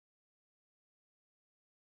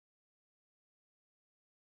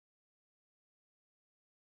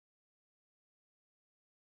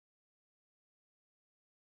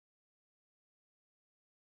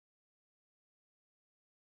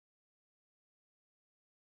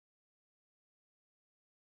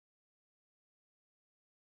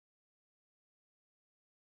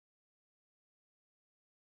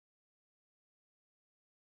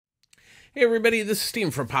Hey everybody, this is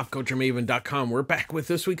Steve from PopCultureMaven.com. We're back with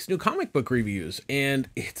this week's new comic book reviews, and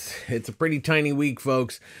it's a pretty tiny week,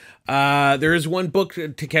 folks. There is one book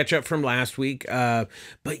to catch up from last week,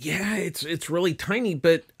 but yeah, it's really tiny.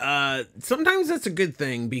 But sometimes that's a good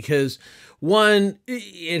thing because one,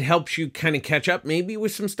 it helps you kind of catch up maybe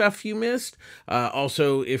with some stuff you missed.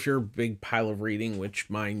 Also, if you're a big pile of reading, which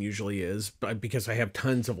mine usually is, but because I have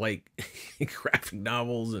tons of like graphic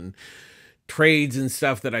novels and trades and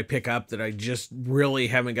stuff that I pick up that I just really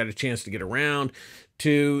haven't got a chance to get around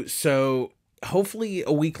to. So hopefully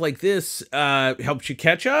a week like this helps you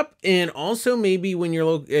catch up. And also maybe when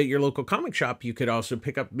you're at your local comic shop, you could also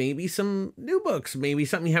pick up maybe some new books, maybe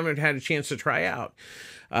something you haven't had a chance to try out.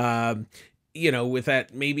 You know, with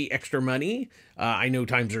that maybe extra money. I know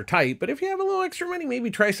times are tight, but if you have a little extra money,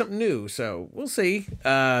 maybe try something new. So we'll see.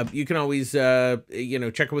 You can always, you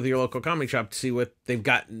know, check with your local comic shop to see what they've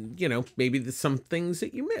got, you know, maybe some things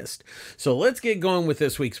that you missed. So let's get going with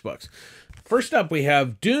this week's books. First up, we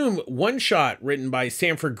have Doom One Shot, written by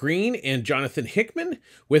Sanford Greene and Jonathan Hickman,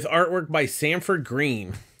 with artwork by Sanford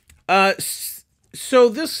Greene. So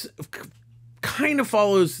this kind of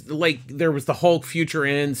follows, like, there was the Hulk Future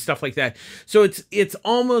End, stuff like that. So it's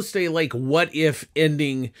almost a like what if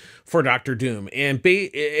ending for Doctor Doom. And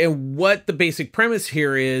what the basic premise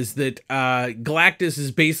here is that Galactus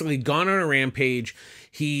is basically gone on a rampage.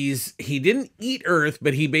 He didn't eat Earth,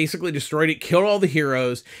 but he basically destroyed it, killed all the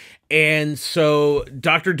heroes. And so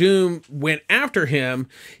Doctor Doom went after him,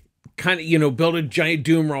 kind of, you know, build a giant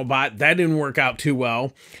Doom robot. That didn't work out too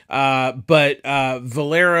well. But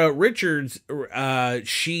Valera Richards,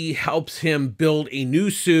 she helps him build a new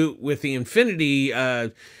suit with the Infinity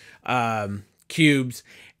cubes.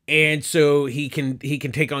 And so he can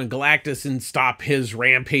take on Galactus and stop his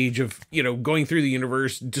rampage of, you know, going through the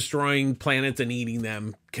universe, destroying planets and eating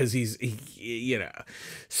them, because you know.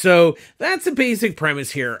 So that's the basic premise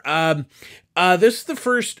here. This is the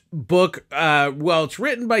first book. Well, it's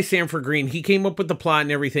written by Sanford Greene. He came up with the plot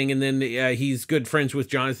and everything, and then he's good friends with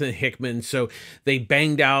Jonathan Hickman, so they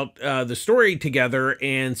banged out the story together.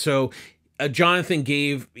 And so Jonathan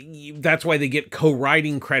that's why they get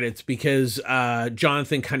co-writing credits, because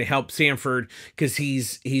Jonathan kind of helped Sanford, because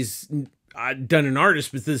he's done an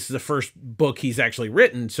artist, but this is the first book he's actually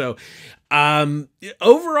written. So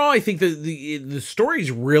overall, I think the story's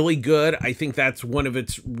really good. I think that's one of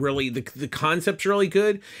its really, the concept's really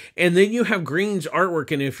good. And then you have Green's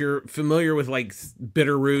artwork, and if you're familiar with like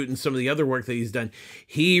Bitterroot and some of the other work that he's done,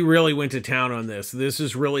 he really went to town on this. This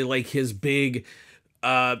is really like his big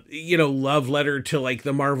you know, love letter to like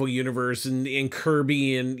the Marvel universe and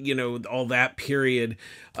Kirby and, you know, all that period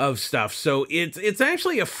of stuff. So it's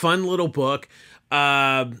actually a fun little book.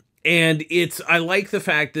 And I like the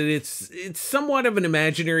fact that it's somewhat of an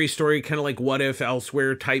imaginary story, kind of like What If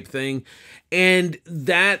Elsewhere type thing. And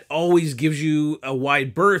that always gives you a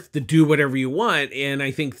wide berth to do whatever you want. And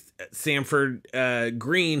I think Sanford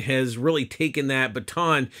Greene has really taken that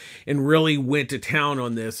baton and really went to town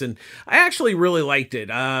on this. And I actually really liked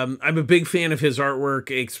it. I'm a big fan of his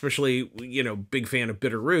artwork, especially, you know, big fan of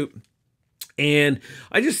Bitterroot. And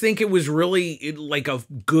I just think it was really like a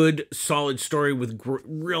good, solid story with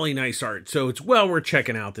really nice art. So it's well worth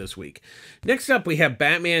checking out this week. Next up, we have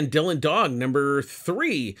Batman Dylan Dog, number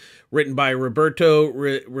 3, written by Roberto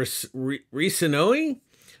Ricinoi,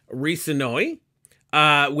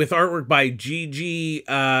 with artwork by Gigi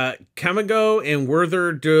Camago and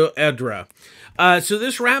Werther de Edra. So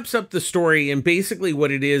this wraps up the story, and basically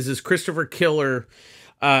what it is Christopher Keelix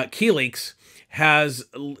has,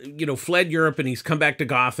 you know, fled Europe, and he's come back to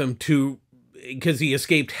Gotham because he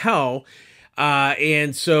escaped hell.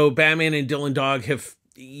 And so Batman and Dylan Dog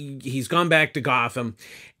he's gone back to Gotham.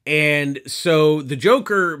 And so the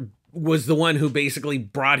Joker was the one who basically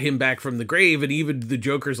brought him back from the grave. And even the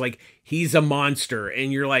Joker's like, he's a monster.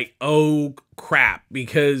 And you're like, oh crap.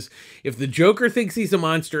 Because if the Joker thinks he's a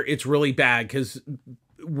monster, it's really bad, because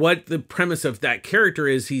what the premise of that character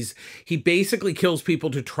is, he basically kills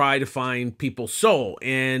people to try to find people's soul,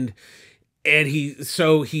 and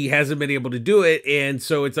he hasn't been able to do it, and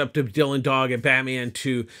so it's up to Dylan Dog and Batman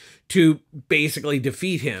to basically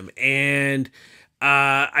defeat him. And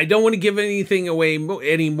I don't want to give anything away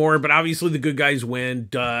anymore, but obviously the good guys win.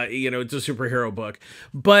 Duh, you know, it's a superhero book.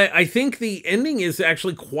 But I think the ending is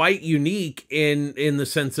actually quite unique in the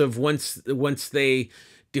sense of once they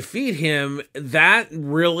defeat him, that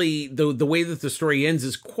really, the way that the story ends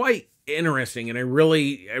is quite interesting, and it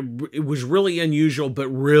was really unusual, but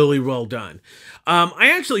really well done.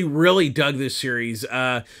 I actually really dug this series.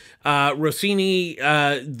 Rossini,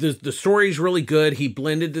 the story's really good. He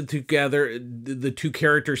blended the two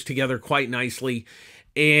characters together quite nicely.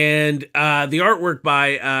 And the artwork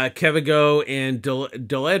by Kevigo and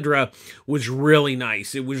Deledra was really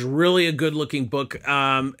nice. It was really a good looking book.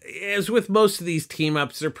 As with most of these team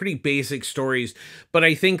ups, they're pretty basic stories, but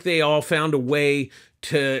I think they all found a way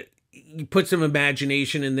to put some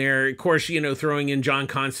imagination in there. Of course, you know, throwing in John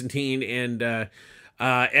Constantine and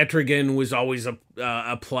Etrigan was always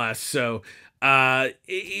a plus. So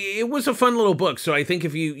it was a fun little book. So I think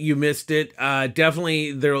if you missed it,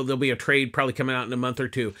 definitely there'll be a trade probably coming out in a month or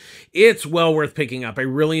two. It's well worth picking up. I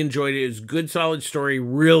really enjoyed it. It was a good, solid story,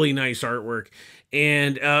 really nice artwork.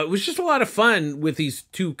 And it was just a lot of fun with these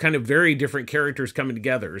two kind of very different characters coming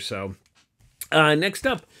together. So next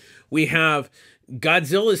up, we have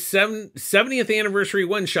Godzilla's 70th anniversary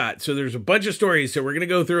one-shot. So there's a bunch of stories, so we're going to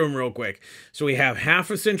go through them real quick. So we have Half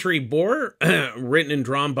a Century Boar, written and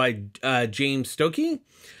drawn by James Stokey.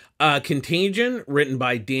 Contagion, written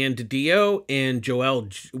by Dan DiDio and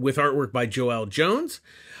with artwork by Joel Jones.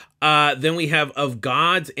 Then we have Of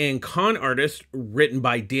Gods and Con Artist, written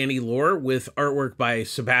by Danny Lore, with artwork by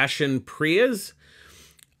Sebastian Priaz.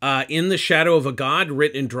 In the Shadow of a God,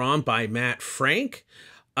 written and drawn by Matt Frank.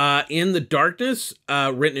 In the Darkness,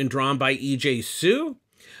 written and drawn by E.J. Sue.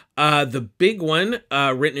 The Big One,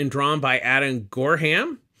 written and drawn by Adam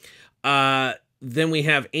Gorham. Then we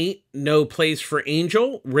have Ain't No Place for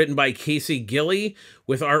Angel, written by Casey Gilly,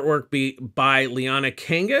 with artwork by Liana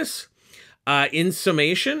Kangas. In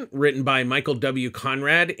Summation, written by Michael W.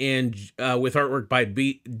 Conrad and with artwork by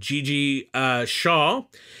Gigi Shaw.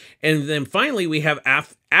 And then finally, we have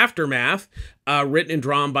Aftermath, written and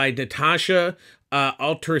drawn by Natasha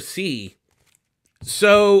Altersea.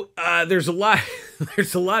 So there's a lot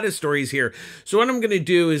of stories here. So what I'm going to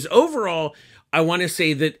do is, overall, I want to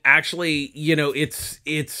say that actually, you know, it's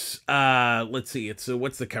let's see, it's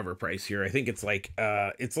what's the cover price here? I think it's like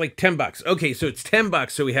 $10. Okay, so it's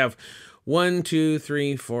 $10. So we have 1, 2,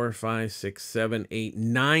 3, 4, 5, 6, 7, 8,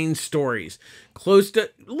 9 stories, close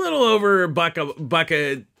to a little over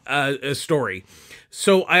a story.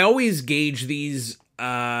 So I always gauge these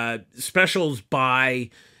specials by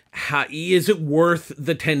how is it worth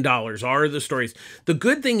the $10? Are the stories? The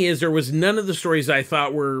good thing is there was none of the stories I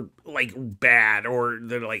thought were like bad, or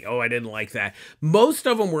they're like, oh, I didn't like that. Most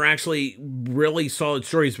of them were actually really solid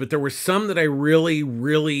stories, but there were some that I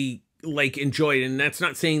really like enjoyed, and that's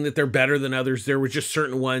not saying that they're better than others. There were just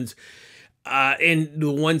certain ones, and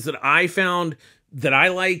the ones that I found that I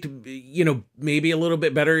liked, you know, maybe a little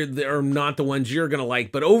bit better, are not the ones you're gonna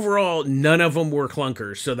like, but overall none of them were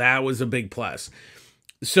clunkers, so that was a big plus.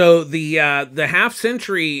 So the Half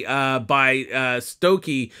Century by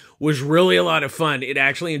Stokey was really a lot of fun. It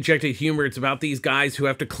actually injected humor. It's about these guys who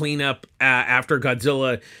have to clean up after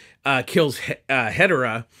Godzilla kills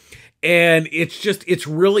Hedorah. And it's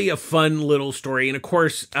really a fun little story. And of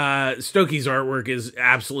course, Stokey's artwork is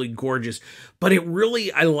absolutely gorgeous. But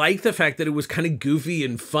I like the fact that it was kind of goofy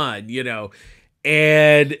and fun, you know.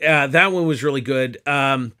 And that one was really good.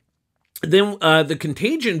 Then The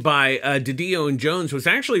Contagion by DiDio and Jones was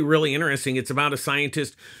actually really interesting. It's about a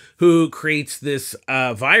scientist who creates this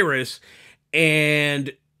virus,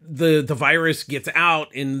 and the virus gets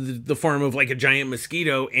out in the form of like a giant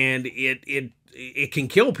mosquito, and it can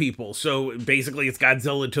kill people. So basically it's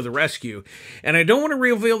Godzilla to the rescue. And I don't want to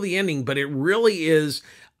reveal the ending, but it really is,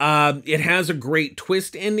 it has a great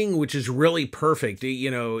twist ending, which is really perfect. You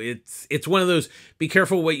know, it's one of those, be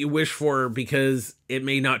careful what you wish for, because it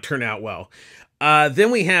may not turn out well.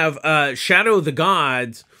 Then we have Shadow of the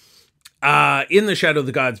Gods, In the Shadow of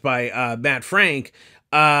the Gods by Matt Frank,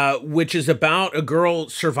 which is about a girl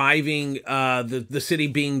surviving the city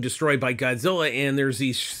being destroyed by Godzilla, and there's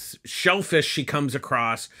these shellfish she comes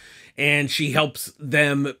across, and she helps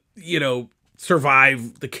them, you know,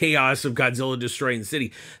 survive the chaos of Godzilla destroying the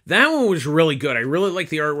city. That one was really good. I really like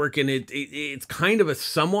the artwork, and it's kind of a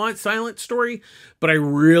somewhat silent story, but I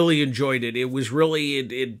really enjoyed it. It was really,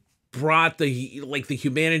 it brought the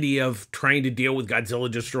humanity of trying to deal with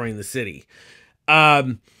Godzilla destroying the city.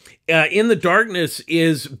 In the Darkness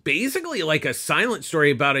is basically like a silent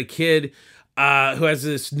story about a kid who has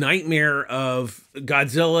this nightmare of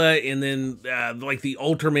Godzilla, and then like the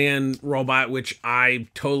Ultraman robot, which I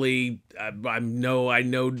don't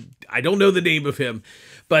know the name of him,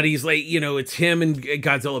 but he's like, you know, it's him and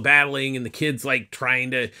Godzilla battling, and the kid's like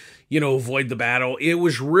trying to, you know, avoid the battle. It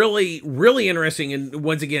was really interesting, and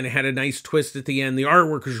once again, it had a nice twist at the end. The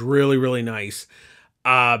artwork was really nice.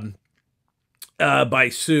 By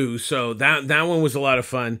Sue. So that one was a lot of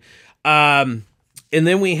fun. And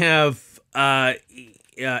then we have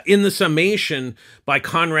In the Summation by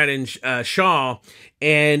Conrad and Shaw.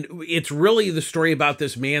 And it's really the story about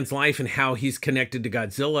this man's life and how he's connected to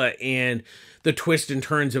Godzilla and the twists and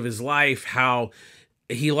turns of his life, how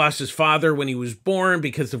he lost his father when he was born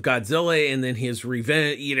because of Godzilla, and then his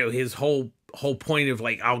revenge, his whole point of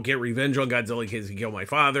like, I'll get revenge on Godzilla because he killed my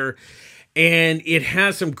father. And it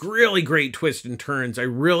has some really great twists and turns. I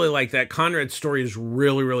really like that. Conrad's story is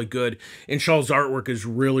really, really good, and Shaw's artwork is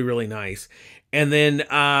really, really nice. And then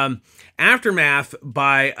Aftermath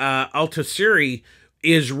by Altasiri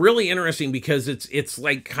is really interesting because it's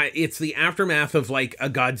the aftermath of like a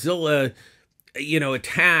Godzilla,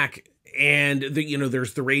 attack, and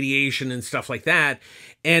there's the radiation and stuff like that.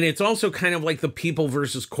 And it's also kind of like the people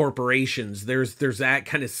versus corporations. There's that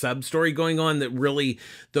kind of sub story going on that really,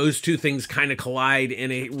 those two things kind of collide,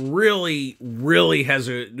 and it really, really has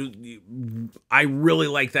I really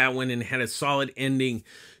like that one, and had a solid ending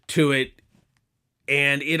to it.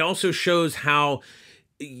 And it also shows how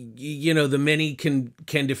the many can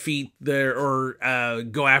defeat or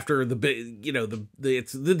go after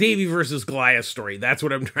it's the Davy versus Goliath story. That's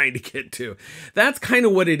what I'm trying to get to. That's kind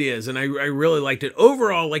of what it is, and I really liked it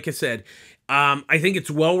overall. Like I said, I think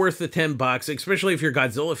it's well worth the $10, especially if you're a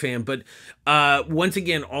Godzilla fan. But once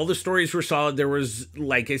again, all the stories were solid. There was,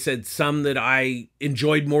 like I said, some that I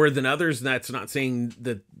enjoyed more than others, and that's not saying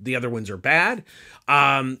that the other ones are bad.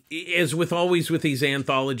 As with always with these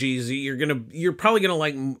anthologies, you're probably gonna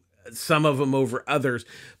like some of them over others.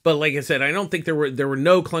 But like I said, I don't think there were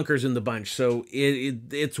no clunkers in the bunch, so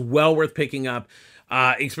it's well worth picking up.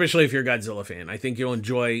 Especially if you're a Godzilla fan. I think you'll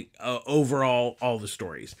enjoy overall all the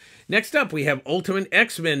stories. Next up, we have Ultimate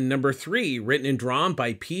X-Men #3, written and drawn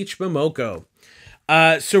by Peach Momoko.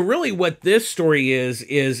 So really what this story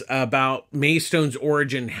is about Maystone's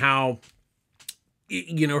origin, how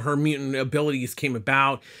her mutant abilities came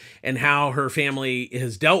about, and how her family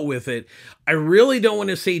has dealt with it. I really don't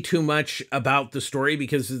want to say too much about the story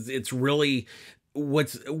because it's really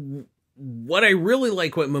what I really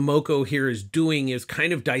like what Momoko here is doing is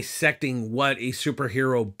kind of dissecting what a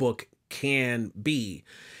superhero book can be.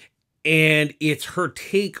 And it's her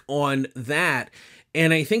take on that.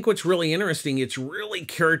 And I think what's really interesting, it's really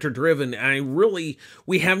character driven. And we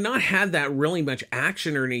have not had that really much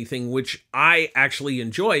action or anything, which I actually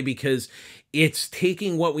enjoy because it's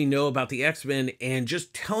taking what we know about the X-Men and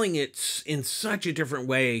just telling it in such a different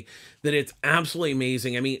way that it's absolutely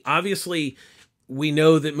amazing. I mean, obviously, we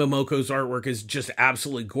know that Momoko's artwork is just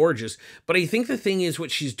absolutely gorgeous, but I think the thing is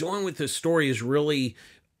what she's doing with this story is really,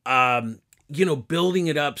 building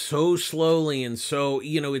it up so slowly. And so,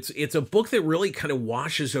 it's a book that really kind of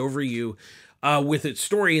washes over you with its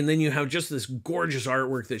story. And then you have just this gorgeous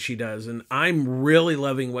artwork that she does. And I'm really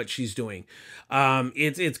loving what she's doing.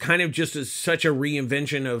 It's kind of just such a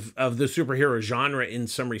reinvention of the superhero genre in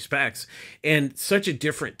some respects, and such a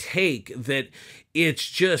different take that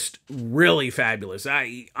it's just really fabulous.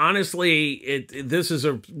 This is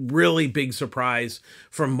a really big surprise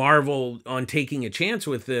from Marvel on taking a chance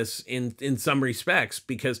with this in some respects,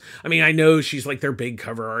 because I know she's like their big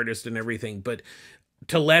cover artist and everything, but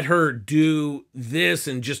to let her do this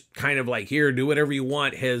and just kind of like, here, do whatever you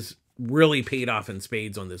want, has really paid off in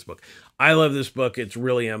spades on this book. I love this book. It's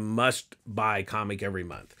really a must-buy comic every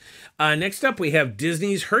month. Next up, we have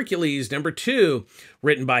Disney's Hercules #2,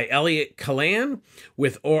 written by Elliot Kalan,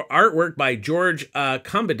 with artwork by George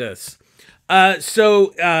Combidus.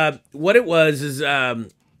 What it was is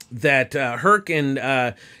that Herc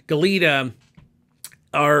and Galita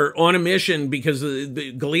are on a mission because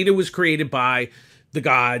Galita was created by the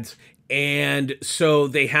gods, and so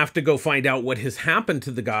they have to go find out what has happened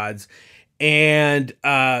to the gods. And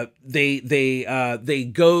they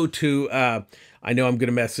go to I know I'm going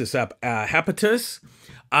to mess this up, Hapatus,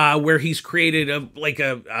 where he's created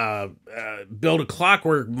build a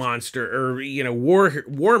clockwork monster, or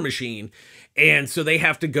war machine, and so they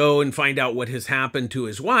have to go and find out what has happened to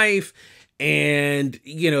his wife. And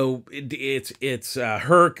it's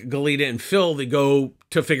Herc, Galita, and Phil that go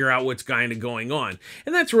to figure out what's kind of going on,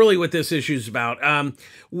 and that's really what this issue is about.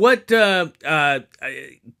 What Kalan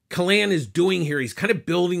is doing here, he's kind of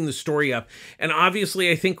building the story up, and obviously,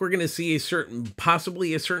 I think we're going to see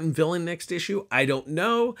possibly a certain villain next issue. I don't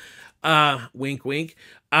know. Wink, wink.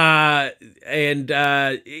 What I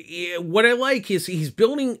like is he's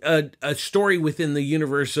building a story within the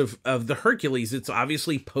universe of the Hercules. It's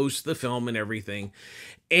obviously post the film and everything.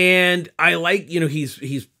 And I like,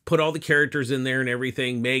 he's put all the characters in there and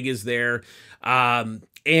everything. Meg is there. And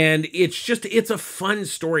it's a fun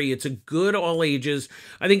story. It's a good all ages.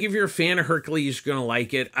 I think if you're a fan of Hercules, you're going to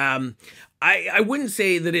like it. I wouldn't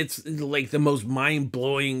say that it's like the most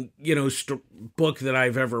mind-blowing, book that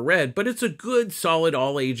I've ever read, but it's a good, solid,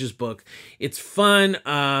 all-ages book. It's fun,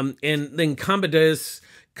 and then Kamba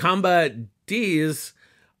D's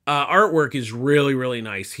artwork is really, really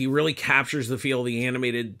nice. He really captures the feel of the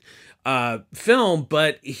animated film,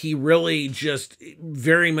 but he really just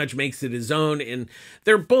very much makes it his own. And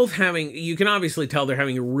they're both you can obviously tell they're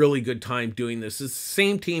having a really good time doing this. It's the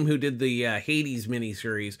same team who did the Hades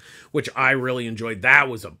miniseries, which I really enjoyed. That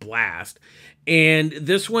was a blast. And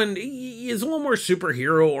this one is a little more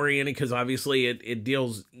superhero oriented because obviously it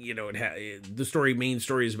deals, the main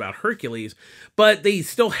story is about Hercules, but they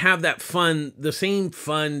still have that the same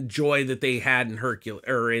fun joy that they had in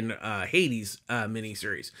Hades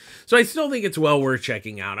miniseries. So I still think it's well worth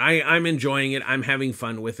checking out. I'm enjoying it. I'm having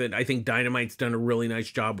fun with it. I think Dynamite's done a really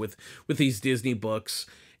nice job with these Disney books,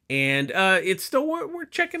 and it's still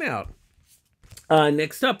worth checking out.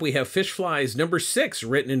 Next up, we have Fishflies number 6,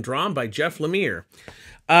 written and drawn by Jeff Lemire.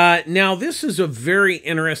 Now, this is a very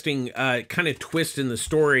interesting kind of twist in the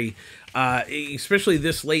story, especially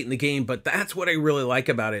this late in the game, but that's what I really like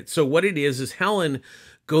about it. So what it is Helen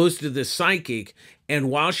goes to this psychic, and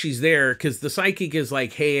while she's there, because the psychic is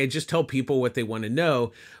like, hey, I just tell people what they want to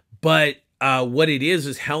know, but what it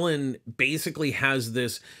is Helen basically has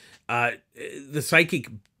this, the psychic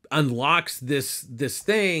unlocks this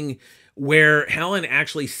thing where Helen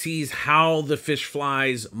actually sees how the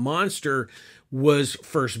Fishflies monster was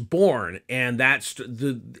first born, and that's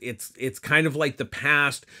it's kind of like the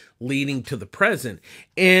past leading to the present.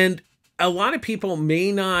 And a lot of people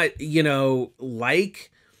may not,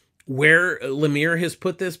 like where Lemire has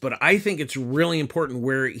put this, but I think it's really important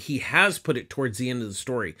where he has put it towards the end of the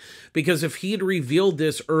story, because if he had revealed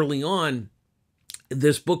this early on,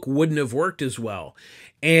 this book wouldn't have worked as well.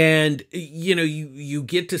 And you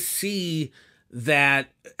get to see that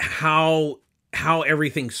how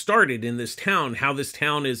everything started in this town, how this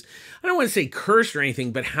town is, I don't want to say cursed or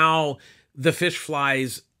anything, but how the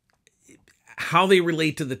Fishflies, how they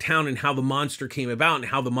relate to the town, and how the monster came about, and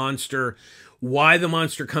how why the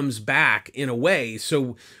monster comes back in a way.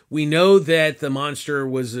 So we know that the monster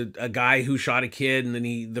was a guy who shot a kid, and then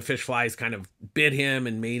the Fishflies kind of bit him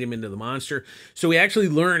and made him into the monster. So we actually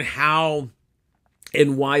learn how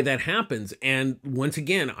and why that happens. And once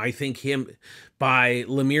again, I think by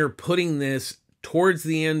Lemire putting this towards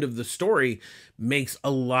the end of the story makes a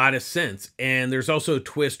lot of sense. And there's also a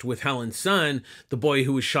twist with Helen's son, the boy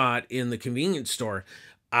who was shot in the convenience store.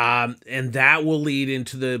 And that will lead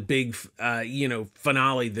into the big,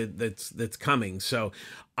 finale that's coming. So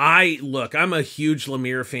I'm a huge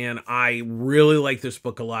Lemire fan. I really like this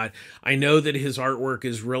book a lot. I know that his artwork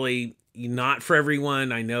is really not for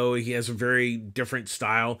everyone. I know he has a very different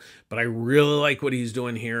style, but I really like what he's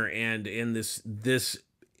doing here. And in this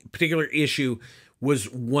particular issue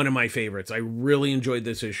was one of my favorites. I really enjoyed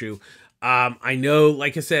this issue. I know,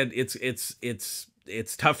 like I said,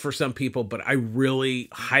 it's tough for some people, but I really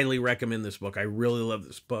highly recommend this book. I really love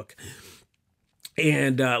this book.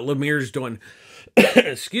 And Lemire's doing,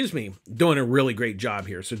 doing a really great job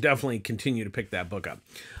here. So definitely continue to pick that book up.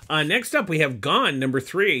 Next up, we have Gone, number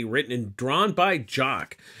 3, written and drawn by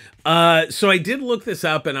Jock. So I did look this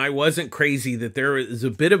up, and I wasn't crazy that there is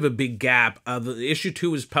a bit of a big gap. The issue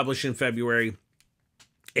 2 was published in February,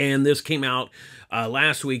 and this came out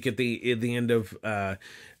last week at the end of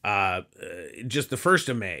just the 1st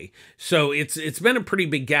of May. So it's been a pretty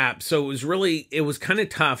big gap. So it was kind of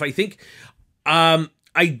tough. I think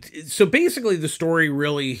so basically the story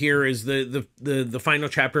really here is the final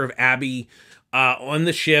chapter of Abby on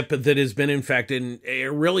the ship that has been infected,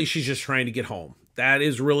 and really she's just trying to get home. That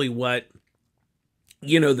is really what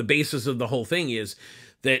the basis of the whole thing is,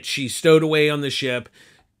 that she stowed away on the ship.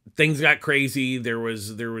 Things got crazy. There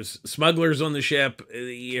was smugglers on the ship,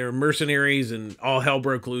 mercenaries, and all hell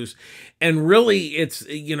broke loose. And really, it's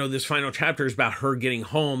this final chapter is about her getting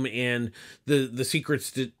home and the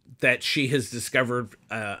secrets that she has discovered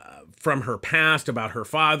from her past about her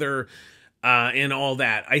father and all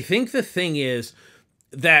that. I think the thing is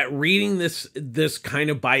that reading this kind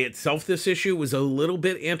of by itself, this issue was a little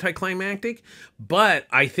bit anticlimactic, but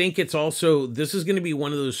I think it's also, this is going to be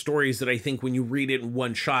one of those stories that I think when you read it in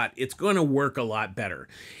one shot, it's going to work a lot better.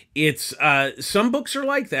 It's some books are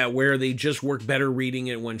like that, where they just work better reading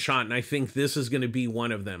it in one shot, and I think this is going to be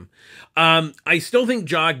one of them. I still think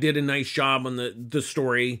Jock did a nice job on the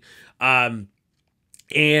story.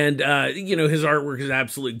 And, his artwork is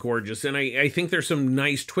absolutely gorgeous. And I think there's some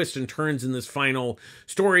nice twists and turns in this final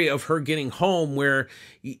story of her getting home, where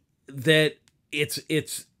yes,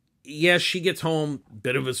 she gets home,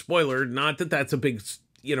 bit of a spoiler. Not that that's a big,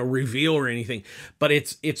 reveal or anything, but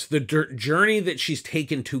it's the journey that she's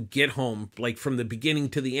taken to get home, like from the beginning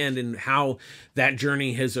to the end, and how that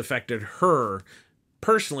journey has affected her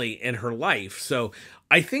personally and her life. So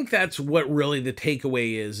I think that's what really the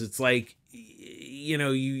takeaway is. It's like,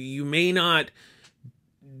 you may not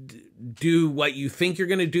do what you think you're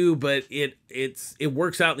going to do, but it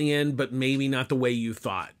works out in the end, but maybe not the way you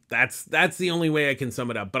thought. That's the only way I can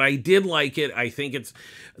sum it up. But I did like it. I think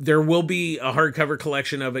there will be a hardcover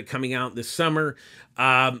collection of it coming out this summer.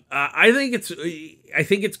 I think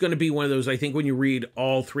it's going to be one of those. I think when you read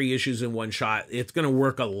all 3 issues in one shot, it's going to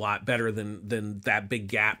work a lot better than that big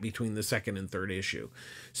gap between the second and third issue.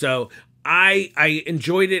 So I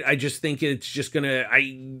enjoyed it. I just think it's just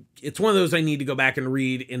it's one of those I need to go back and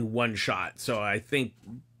read in one shot. So I think,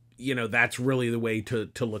 that's really the way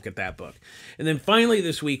to look at that book. And then finally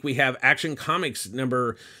this week we have Action Comics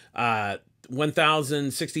number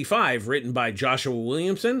 1065, written by Joshua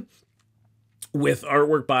Williamson, with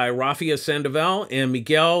artwork by Rafael Sandoval and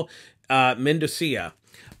Miguel Mendocia.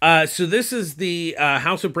 So this is the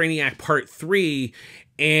House of Brainiac Part 3.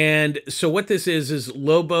 And so what this is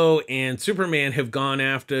Lobo and Superman have gone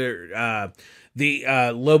after the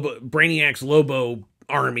Brainiac's Lobo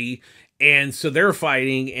army. And so they're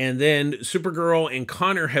fighting, and then Supergirl and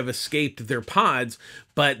Connor have escaped their pods,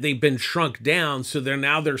 but they've been shrunk down. So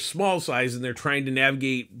they're small size, and they're trying to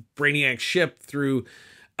navigate Brainiac's ship through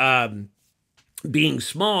being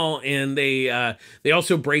small. And they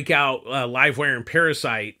also break out Livewire and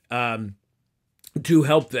Parasite to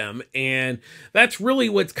help them. And that's really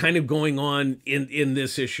what's kind of going on in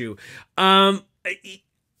this issue.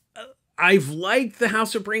 I've liked the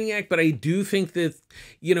House of Brainiac, but I do think that,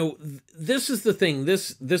 this is the thing.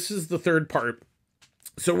 This is the third part.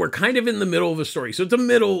 So we're kind of in the middle of a story. So it's a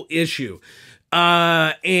middle issue.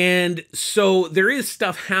 And so there is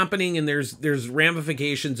stuff happening, and there's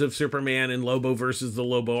ramifications of Superman and Lobo versus the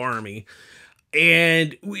Lobo army.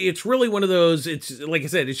 And it's really one of those, it's like I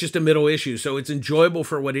said, it's just a middle issue. So it's enjoyable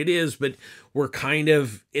for what it is, but we're kind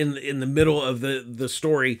of in the middle of the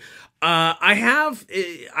story. I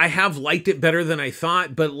have liked it better than I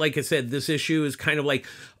thought, but like I said, this issue is kind of like,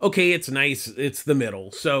 okay, it's nice. It's the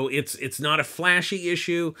middle. So it's not a flashy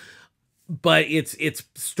issue, but it's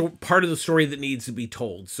part of the story that needs to be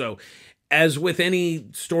told. So as with any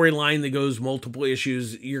storyline that goes multiple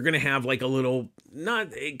issues, you're going to have like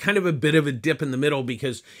kind of a bit of a dip in the middle,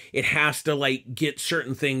 because it has to like get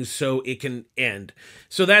certain things so it can end.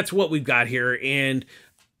 So that's what we've got here. And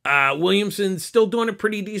Williamson's still doing a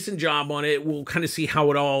pretty decent job on it. We'll kind of see how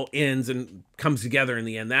it all ends and comes together in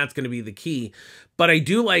the end. That's going to be the key. But I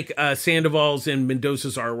do like Sandoval's and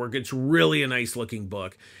Mendoza's artwork. It's really a nice looking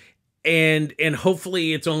book. And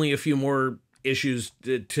hopefully it's only a few more issues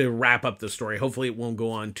to wrap up the story. Hopefully it won't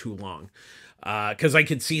go on too long, because I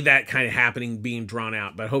could see that kind of happening, being drawn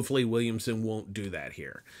out, but hopefully Williamson won't do that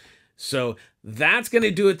here. So that's going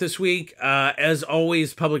to do it this week. As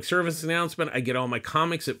always, public service announcement. I get all my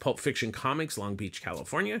comics at Pulp Fiction Comics, Long Beach,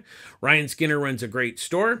 California. Ryan Skinner runs a great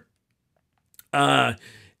store.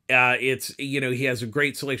 It's, he has a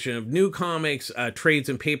great selection of new comics, trades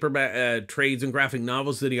and paperback, trades and graphic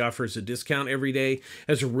novels that he offers a discount every day.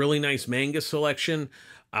 Has a really nice manga selection.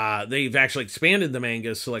 They've actually expanded the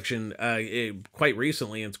manga selection quite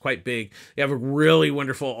recently, and it's quite big. They have a really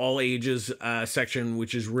wonderful all ages section,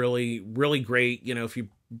 which is really, really great. If you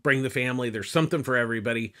bring the family, there's something for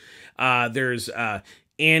everybody. There's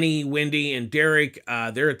Annie, Wendy, and Derek.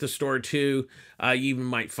 They're at the store too. You even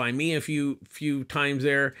might find me a few times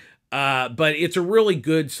there. But it's a really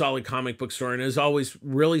good, solid comic book store. And as always,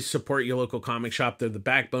 really support your local comic shop. They're the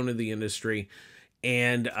backbone of the industry.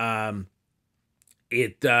 And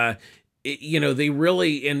they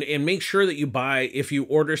really, and make sure that you buy, if you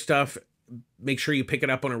order stuff, make sure you pick it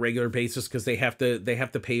up on a regular basis, because they have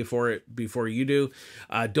to pay for it before you do.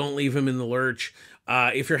 Don't leave them in the lurch.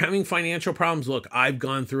 If you're having financial problems, look, I've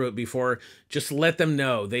gone through it before. Just let them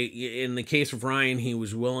know. In the case of Ryan, he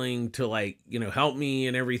was willing to help me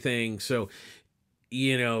and everything. So,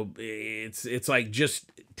 it's like, just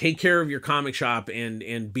take care of your comic shop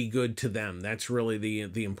and be good to them. That's really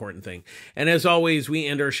the important thing. And as always, we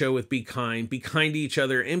end our show with be kind to each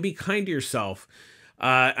other, and be kind to yourself.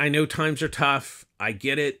 I know times are tough. I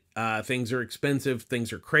get it. Things are expensive.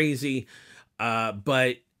 Things are crazy.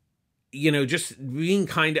 But just being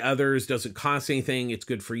kind to others doesn't cost anything. It's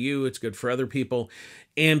good for you. It's good for other people.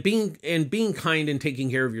 And being kind and taking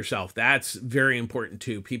care of yourself, that's very important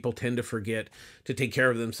too. People tend to forget to take care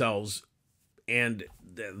of themselves, and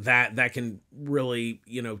that can really,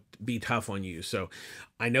 be tough on you. So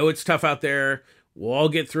I know it's tough out there. We'll all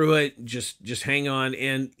get through it. Just hang on.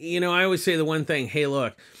 And, you know, I always say the one thing, hey,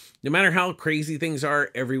 look, no matter how crazy things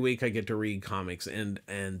are, every week I get to read comics, and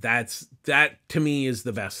that to me is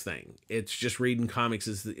the best thing. It's just reading comics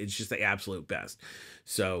it's just the absolute best.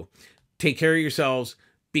 So take care of yourselves,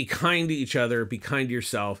 be kind to each other, be kind to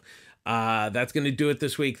yourself. That's going to do it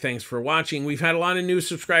this week. Thanks for watching. We've had a lot of new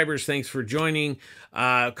subscribers. Thanks for joining.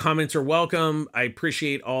 Comments are welcome. I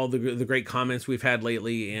appreciate all the great comments we've had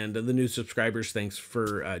lately, and the new subscribers. Thanks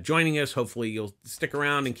for joining us. Hopefully you'll stick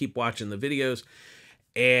around and keep watching the videos.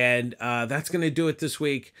 And that's going to do it this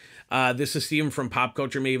week. This is Steven from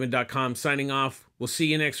PopCultureMaven.com signing off. We'll see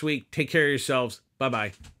you next week. Take care of yourselves.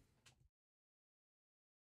 Bye-bye.